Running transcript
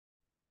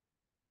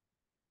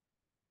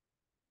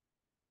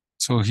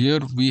So here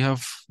we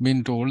have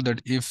been told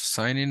that if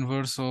sine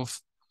inverse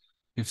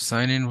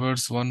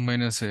 1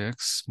 minus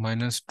x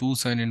minus 2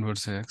 sine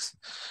inverse x,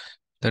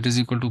 that is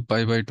equal to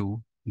pi by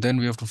 2, then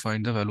we have to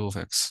find the value of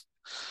x.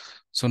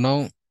 So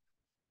now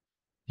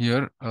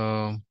here,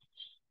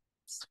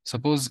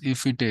 suppose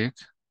if we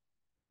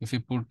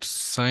put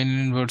sine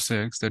inverse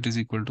x, that is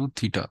equal to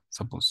theta,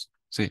 suppose,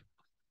 say.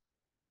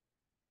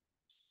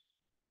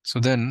 So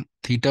then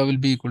theta will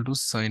be equal to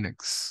sine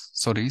x.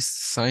 Sorry,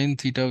 sine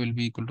theta will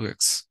be equal to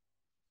x.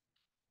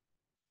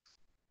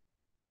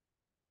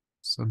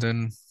 So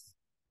then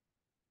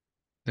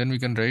we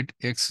can write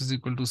x is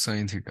equal to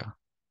sine theta.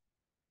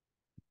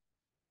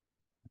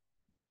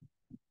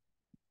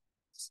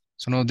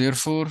 So now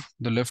therefore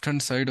the left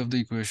hand side of the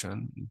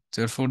equation,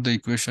 therefore the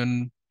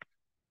equation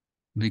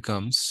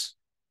becomes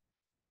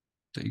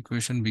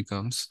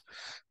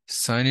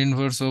sine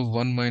inverse of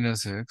 1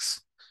 minus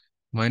x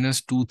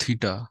minus 2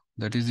 theta,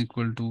 that is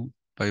equal to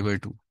pi by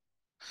 2.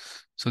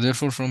 So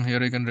therefore from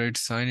here I can write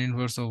sine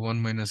inverse of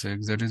 1 minus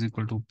x, that is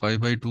equal to pi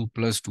by 2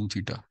 plus 2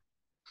 theta.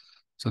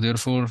 So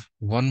therefore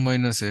 1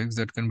 minus x,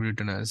 that can be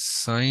written as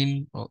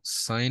sine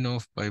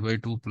of pi by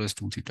 2 plus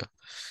 2 theta.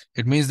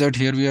 It means that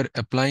here we are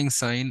applying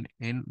sine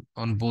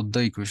on both the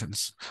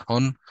equations,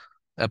 on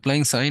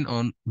applying sine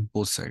on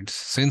both sides.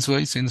 Since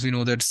why? Since we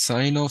know that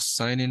sine of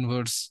sine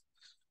inverse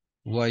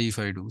y, if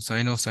I do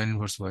sine of sine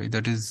inverse y,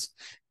 that is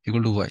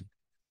equal to y.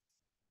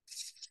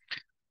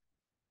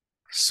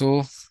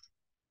 So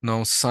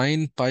now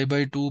sine pi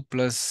by 2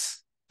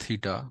 plus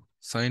theta,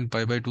 sine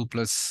pi by 2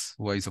 plus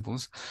y,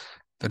 suppose,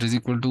 that is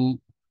equal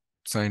to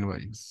sine y.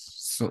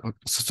 So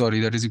sorry,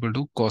 that is equal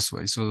to cos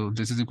y. So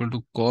this is equal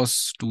to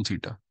cos 2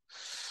 theta.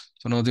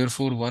 So now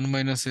therefore 1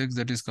 minus x,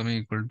 that is coming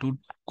equal to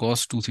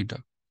cos 2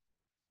 theta.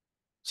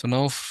 So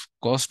now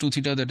cos 2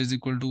 theta, that is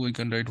equal to, we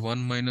can write 1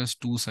 minus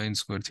 2 sine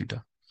square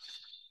theta.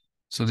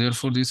 So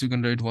therefore this we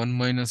can write 1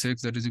 minus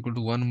x, that is equal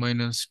to 1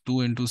 minus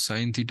 2 into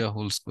sine theta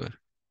whole square.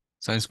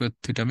 Sine square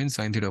theta means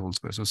sine theta whole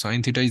square. So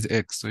sine theta is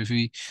x. So if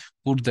we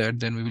put that,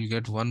 then we will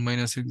get 1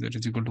 minus x, that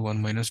is equal to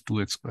 1 minus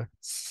 2x square.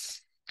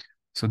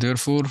 So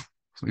therefore,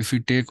 if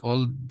we take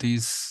all the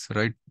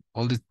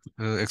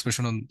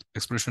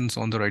expressions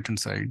on the right hand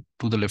side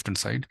to the left hand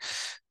side,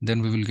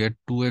 then we will get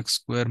 2x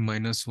square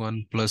minus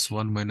 1 plus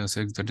 1 minus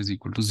x, that is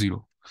equal to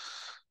 0.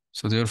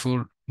 So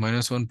therefore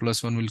minus 1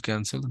 plus 1 will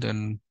cancel.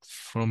 Then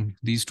from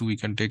these two we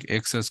can take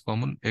x as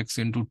common. X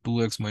into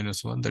 2x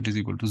minus 1, that is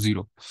equal to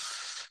 0.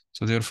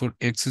 So therefore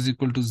x is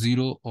equal to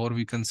 0, or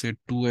we can say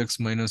 2x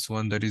minus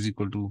 1, that is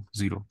equal to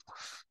 0.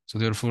 So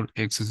therefore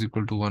x is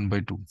equal to 1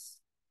 by 2.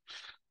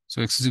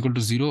 So x is equal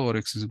to 0 or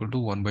x is equal to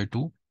 1 by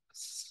 2.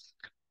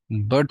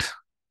 But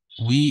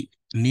we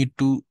need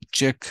to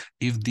check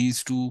if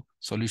these two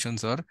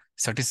solutions are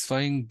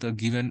satisfying the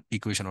given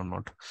equation or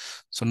not.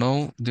 So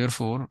now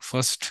therefore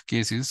first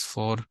case is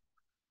for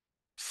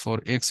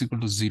x equal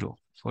to 0.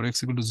 For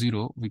x equal to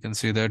 0, we can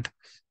say that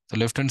the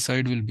left hand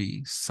side will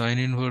be sine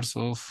inverse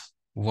of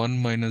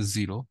 1 minus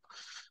 0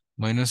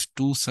 minus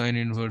 2 sine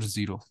inverse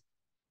 0.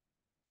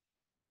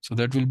 So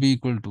that will be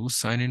equal to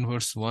sine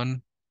inverse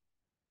 1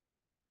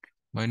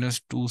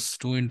 minus 2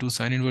 into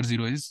sine inverse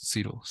 0 is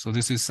 0. So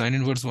this is sine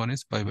inverse 1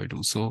 is pi by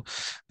 2. So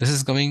this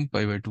is coming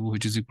pi by 2,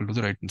 which is equal to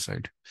the right hand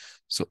side.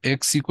 So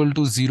x equal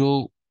to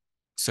 0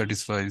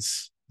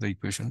 satisfies the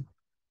equation.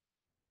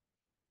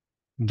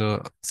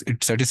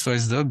 It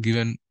satisfies the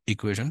given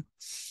equation.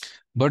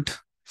 But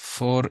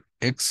for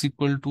x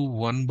equal to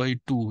 1 by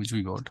 2, which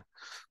we got,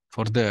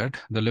 for that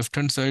the left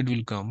hand side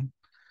will come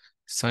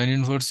sine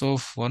inverse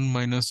of 1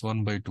 minus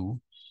 1 by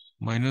 2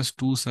 minus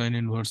 2 sine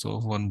inverse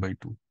of 1 by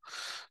 2.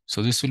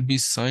 So this will be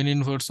sine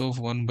inverse of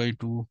 1 by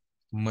 2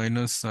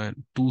 minus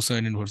 2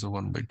 sine inverse of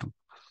 1 by 2.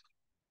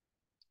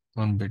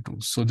 1 by 2.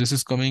 So this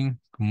is coming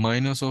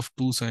minus of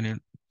 2 sine,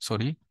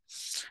 sorry,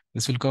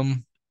 this will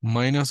come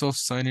minus of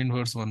sine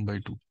inverse 1 by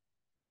 2.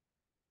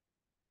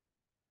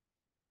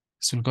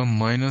 This will come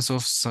minus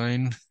of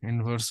sine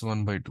inverse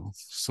 1 by 2.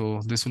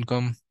 So this will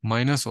come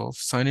minus of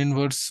sine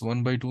inverse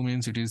 1 by 2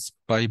 means it is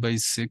pi by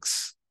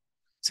 6.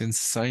 Since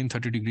sine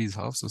 30 degrees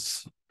half, so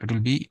it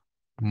will be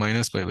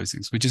minus pi by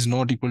 6, which is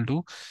not equal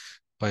to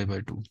pi by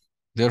 2.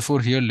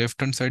 Therefore, here left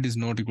hand side is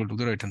not equal to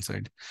the right hand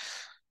side.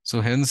 So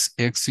hence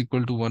x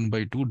equal to 1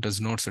 by 2 does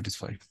not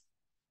satisfy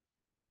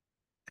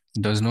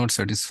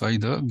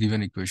the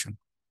given equation.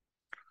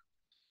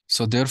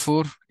 So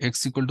therefore,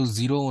 x equal to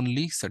 0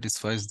 only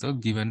satisfies the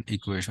given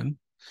equation.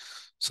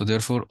 So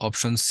therefore,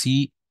 option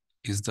C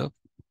is the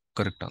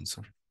correct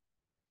answer.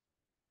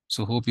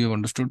 So hope you have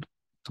understood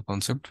the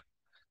concept.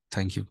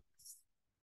 Thank you.